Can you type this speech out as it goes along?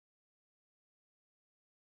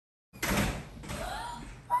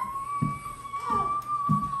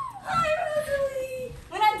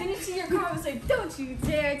like, don't you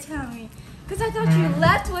dare tell me. Because I thought you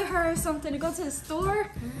left with her or something to go to the store.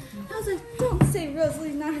 I was like, don't say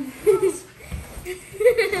Rosalie's not in the house.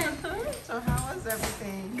 So how was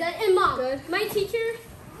everything? Good. And Mom, Good. my teacher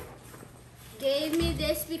gave me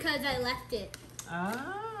this because I left it.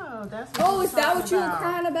 Oh, that's what Oh, is that what you were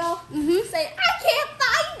crying about? Mm-hmm. Say, I can't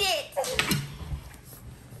find it.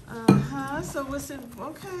 So what's it?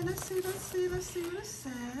 Okay, let's see what it says. Let's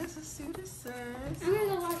see what it says. I'm gonna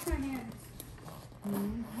go wash my hands.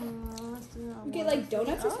 Let's do that. You get like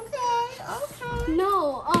donuts or something? Okay.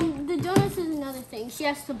 No, the donuts is another thing. She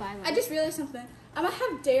has to buy them. I just realized something. I'm gonna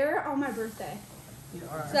have Dare on my birthday. You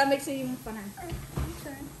are. So that makes it even funner.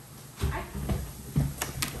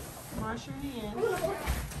 Wash your hands.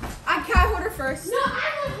 I can't hold her first. No,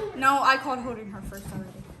 I will. No, I called holding her first already.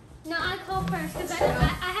 No, I called first because I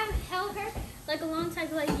haven't held her like a long time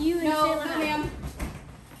like you and No, Shayla no, have. ma'am.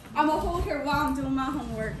 I'm gonna hold her while I'm doing my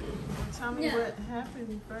homework. Tell me what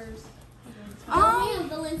happened first. No, ma'am,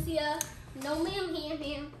 Valencia. No, ma'am,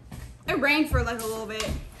 ham. It rained for like a little bit.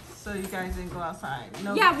 So you guys didn't go outside?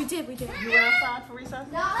 No. Yeah, we did. You went outside for recess?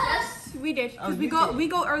 Yes, we did. Oh, Cause you we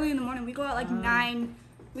go early in the morning. We go at like 9.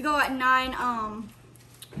 We go at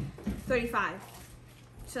 9:35.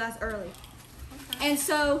 So that's early. And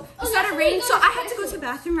so it started raining. So I had to go to the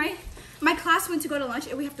bathroom, right? My class went to go to lunch,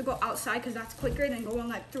 and we have to go outside because that's quicker than going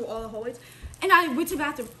like through all the hallways. And I went to the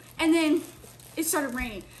bathroom, and then it started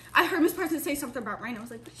raining. I heard Miss Parsons say something about rain. I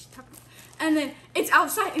was like, what is she talking about? And then it's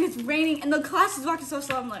outside and it's raining, and the class is walking so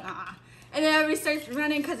slow. I'm like, ah. And then everybody starts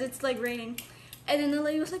running because it's like raining. And then the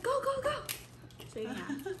lady was like, go, go, go. So yeah.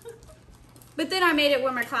 But then I made it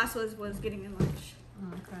where my class was getting in lunch.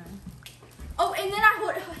 Okay. Oh, and then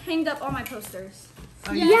I hanged up all my posters.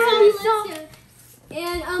 Oh, Yeah, you we saw.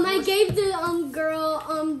 And I gave the girl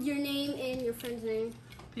your name and your friend's name.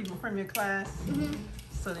 People from your class,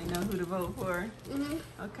 so they know who to vote for.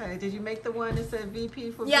 Okay. Did you make the one that said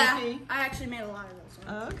VP for Yeah, VP? I actually made a lot of those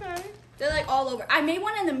ones. Okay. They're like all over. I made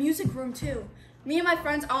one in the music room too. Me and my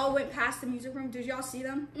friends all went past the music room. Did y'all see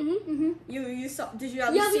them? You saw? Did you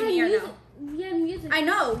at least see me or no? Yeah, music. I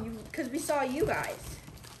know, because we saw you guys.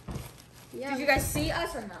 Yeah. Did you guys see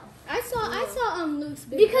us or no? I saw Luke's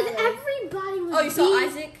big because everybody was. Oh, you saw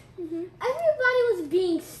Isaac? Everybody was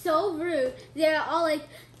being so rude. They're all like.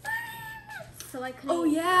 So I couldn't. Oh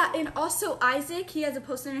yeah, and also Isaac, he has a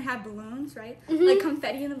poster and it had balloons, right? Like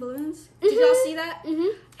confetti in the balloons. Did y'all see that?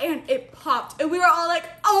 And it popped, and we were all like,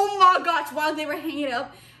 "Oh my gosh!" While they were hanging it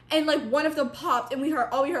up, and like one of them popped, and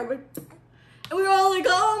all we heard was, and we were all like,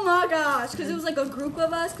 "Oh my gosh!" Because it was like a group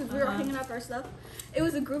of us, because we were hanging up our stuff. It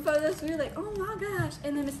was a group of us. We were like, "Oh my gosh!"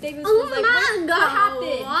 And then Miss Davis was like, "What happened?"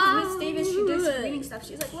 'Cause Miss Davis, she does reading stuff.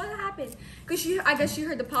 She's like, "What happened?" Because I guess she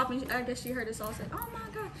heard the pop, and I guess she heard us all say, "Oh my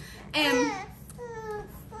god!" And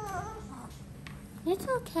it's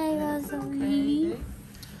okay, Rosalie.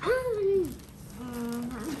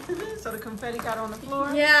 So the confetti got on the floor?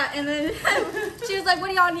 yeah, and then she was like, "What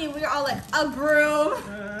do y'all need?" We were all like, "A broom."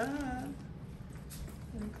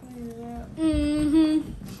 Clean it up.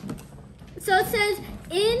 So it says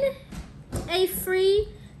in a free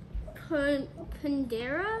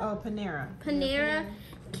Panera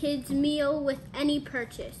kids meal with any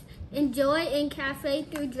purchase. Enjoy in cafe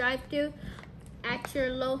through drive-through at your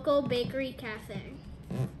local bakery cafe.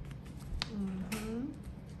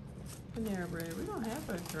 Panera bread. We don't have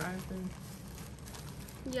a drive-thru.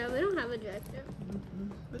 Yeah, we don't have a drive-through.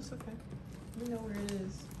 But it's okay. We know where it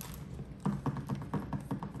is.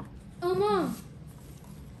 Oh, Mom.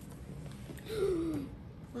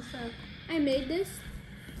 What's that? I made this.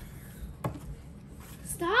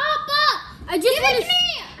 Stop! I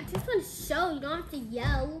just want to show. You don't have to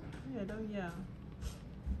yell. Yeah, don't yell.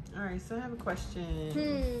 All right, so I have a question.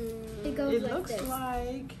 It goes It like looks this.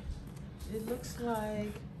 like,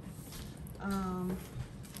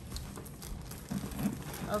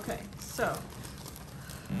 okay, so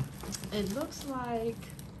it looks like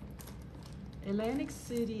Atlantic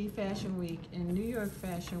City Fashion Week and New York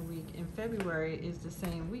Fashion Week in February is the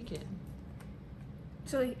same weekend.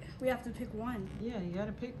 So we have to pick one. Yeah, you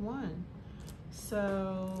gotta pick one.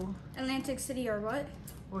 So, Atlantic City or what?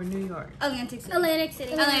 or New York. Atlantic City. Atlantic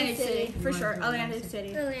City. Atlantic City, You for wanna sure. do Atlantic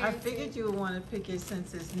City. I figured you would want to pick it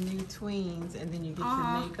since it's new tweens and then you get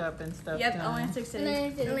your makeup and stuff Yep, done. Atlantic City.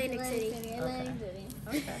 Atlantic City.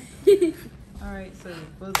 Okay. All right, so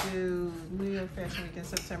we'll do New York Fashion Week in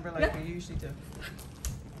September like we usually do.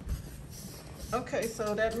 Okay,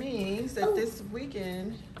 so that means that this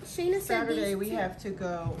weekend, Shayna said Saturday, these we two. have to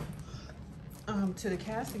go to the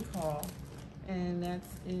casting call, and that's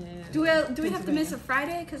in. Do we have to miss a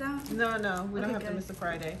Friday? Cause I don't. No, we don't Okay, have to good. miss a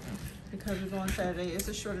Friday. because we're going Saturday. It's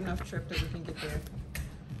a short enough trip that we can get there.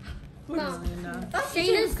 Well, And,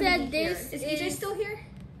 Shayna said this is EJ still here?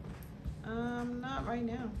 not right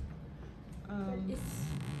now.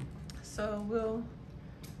 So we'll,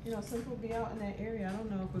 since we'll be out in that area, I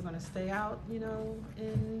don't know if we're gonna stay out,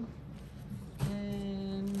 in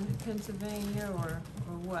Pennsylvania or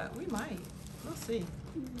what. We might. We'll see.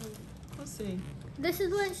 We'll see. This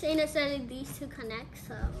is what Shayna said these two connect,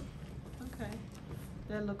 so. Okay.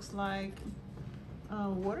 That looks like a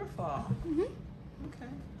waterfall. Mm-hmm.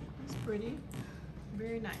 Okay. That's pretty.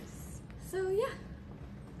 Very nice. So yeah.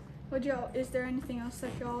 Is there anything else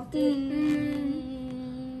that y'all did?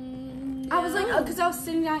 I was like, because I was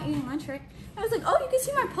sitting down eating lunch, right? I was like, oh, you can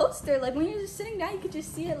see my poster. Like, when you're just sitting down, you could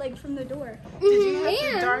just see it, like, from the door. Did you have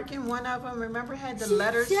to darken one of them? Remember, had the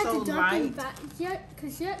letters so light? Yeah,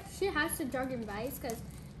 because she has to darken vice, because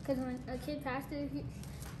when a kid passed it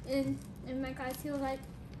in my class, he was like,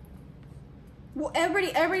 well,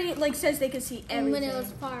 everybody like says they could see everything. when it was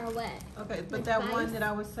far away. Okay, but that one that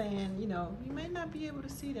I was saying, you may not be able to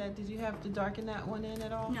see that. Did you have to darken that one in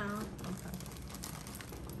at all? No. Okay.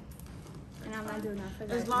 And I'm not doing that for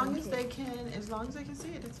that. As long as they can see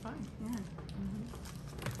it, it's fine.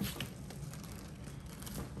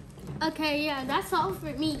 Yeah. Okay, yeah, that's all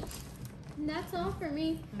for me. That's all for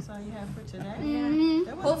me. That's all you have for today? Mm-hmm.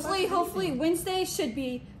 That wasn't Hopefully Wednesday should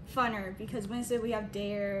be funner because Wednesday we have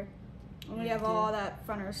Dare and we have all that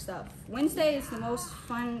funner stuff. Wednesday is the most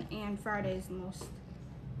fun and Friday is the most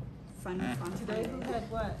fun. Today who had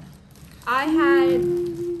what? I had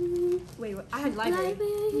library.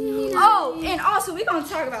 Oh, and also we're gonna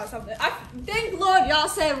talk about something. Thank Lord y'all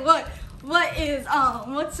said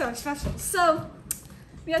what's so special. So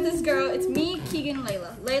we have this girl. It's me, Keegan, and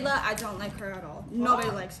Layla. Layla, I don't like her at all.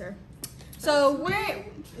 Nobody likes her. So we're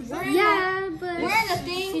in the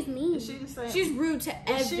thing. She's mean. Is she the same? She's rude to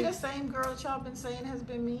everyone. Is she the same girl y'all been saying has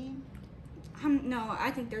been mean? No,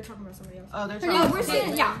 I think they're talking about somebody else. Oh, they're No, talking we're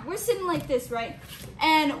sitting. Yeah, we're sitting like this, right?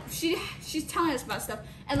 And she's telling us about stuff,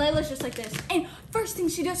 and Layla's just like this. And first thing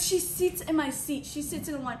she does, she sits in my seat. She sits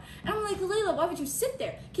in the one, and I'm like, Layla, why would you sit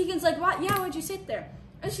there? Keegan's like, what? Yeah, why'd you sit there?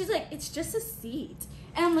 And she's like, it's just a seat.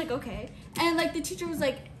 And I'm like, okay. And like the teacher was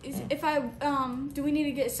like, do we need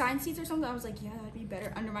to get assigned seats or something? I was like, yeah, that'd be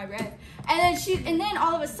better under my breath. And then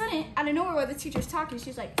all of a sudden, out of nowhere, while the teacher's talking,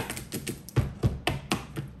 she's like.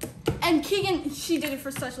 And Keegan, she did it for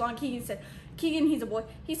such long. Keegan, he's a boy.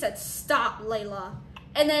 He said, stop, Layla.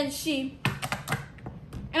 And then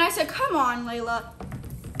I said, come on, Layla.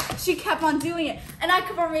 She kept on doing it. And I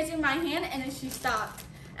kept on raising my hand, and then she stopped.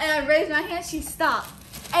 And I raised my hand, she stopped.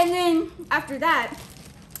 And then after that,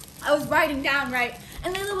 I was writing down, right?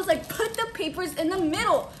 And Layla was like, put the papers in the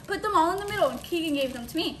middle. Put them all in the middle. And Keegan gave them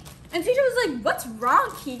to me. And the teacher was like, what's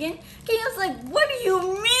wrong, Keegan? Keegan was like, what do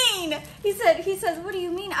you mean? He says, what do you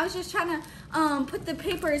mean? I was just trying to put the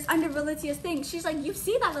papers under Valentia's thing. She's like, you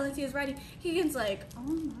see that Valentia's writing. Keegan's like, oh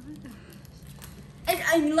my gosh.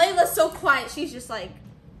 And Layla's so quiet. She's just like.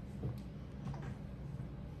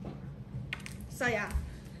 So yeah.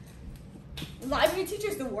 Library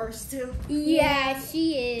teacher's the worst too. Yeah,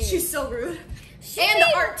 she is. She's so rude.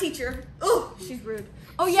 The art teacher. Oh, she's rude.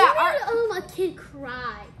 Oh she yeah. made a kid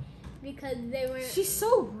cry. Because they were. She's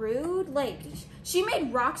so rude. Like, she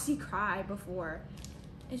made Roxy cry before.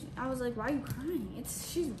 I was like, why are you crying?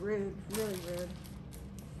 She's rude. Really rude.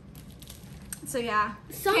 So, yeah.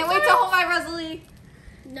 Can't wait to hold my Rosalie.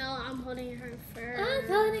 No, I'm holding her first. I'm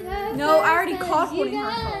holding her No, I already called holding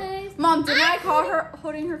her first. Mom, didn't I call her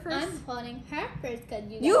holding her first? I'm holding her first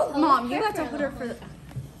because Mom, you got to hold her for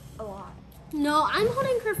a lot. No, I'm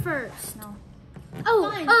holding her first. No.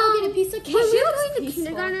 Oh, fine. I'll get a piece of cake. When we were going to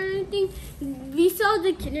kindergarten or anything, we saw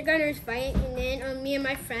the kindergartners fight, and then me and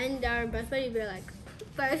my friend, our best buddy, we were like,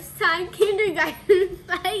 first time kindergarten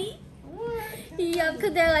fight. What? Yeah,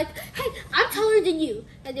 because they're like, hey, I'm taller than you.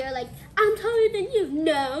 And they're like, I'm taller than you.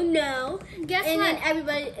 No. Guess and what? then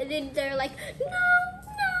everybody, and then they're like, no,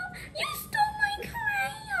 you stole my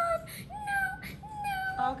crayon.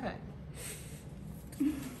 No. Okay.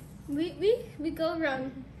 We go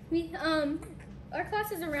around. Our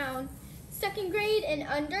class is around 2nd grade and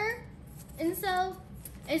under, and so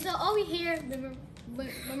all we hear when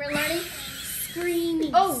we're learning,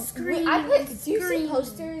 screaming. Screaming. Do you see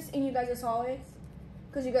posters in you guys' hallways?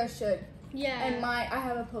 Because you guys should. Yeah. And I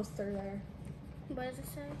have a poster there. What does it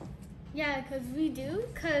say? Yeah, because we do.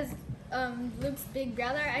 Because Luke's big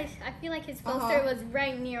brother, I feel like his poster was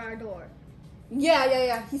right near our door.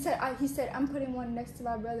 Yeah. He said I'm putting one next to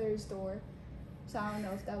my brother's door. So I don't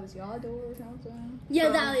know if that was y'all door or something. Yeah,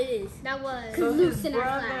 that it is. That was So Luke's his in our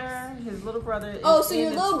brother, class. his little brother. Is Oh, so in your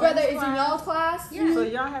the little twins brother is in class? y'all's class? Yeah. So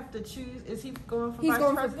y'all have to choose. Is he going for He's vice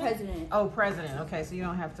going president? for president. Oh, president. Okay, so you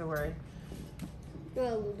don't have to worry.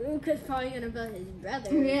 Well, Luke is probably gonna vote his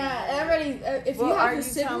brother. Yeah, everybody. If Well, you are have a you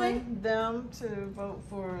sibling, telling them to vote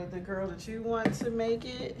for the girl that you want to make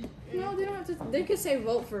it? no, they don't have to. They could say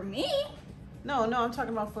vote for me, No, I'm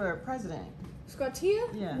talking about for president. Scotia.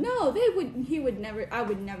 Yeah. No, they would. He would never. I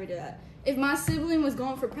would never do that. If my sibling was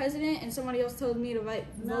going for president and somebody else told me to vote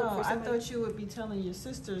No, for I somebody, thought you would be telling your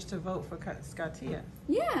sisters to vote for Scotia.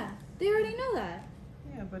 yeah, they already know that.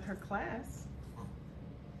 Yeah, but her class.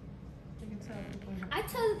 You can tell people in her I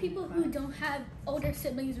tell the people who don't have older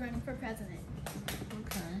siblings running for president.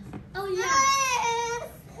 Okay. Oh yeah.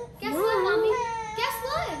 Guess what, mommy? Guess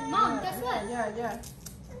what, mom? Guess what? Yeah.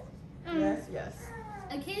 Yes.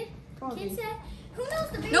 A kid Come on, B. said, "Who knows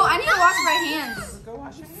the baby?" No, I need to wash my hands. Go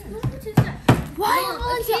wash your hands. Why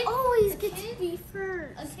Mom, do you always get to be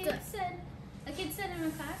first? A kid said in my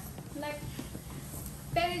class, like,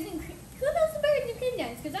 berries and cream. Who knows the berries and cream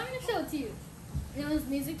dance? Because I'm gonna show it to you. You know, this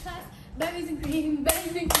music class, berries and cream,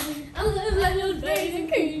 berries and cream. I love those berries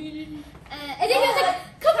and cream. And then he was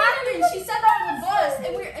like, "Come Catherine, on!" she said that on the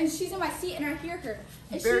bus, and she's in my seat, and I hear her,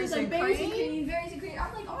 and she Berries was like, and berries and cream? cream, berries and cream.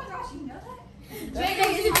 I'm like, oh my gosh, you know that?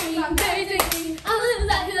 Berries and cream, berries and cream. I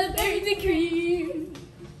love berries and cream.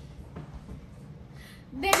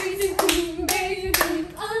 Berries and cream, berries and cream.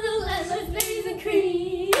 I love berries and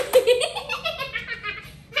cream.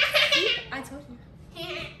 I told you.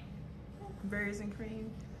 Berries and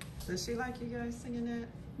cream. Does she like you guys singing that?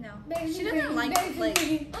 No, Berries she and doesn't cream, like berries and like.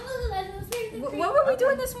 cream. I love berries and cream. What were we Okay.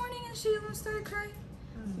 doing this morning? And she almost started crying.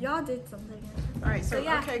 Y'all did something. All right, so So,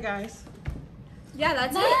 yeah. okay, guys. Yeah,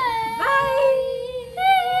 that's Bye. it. Bye.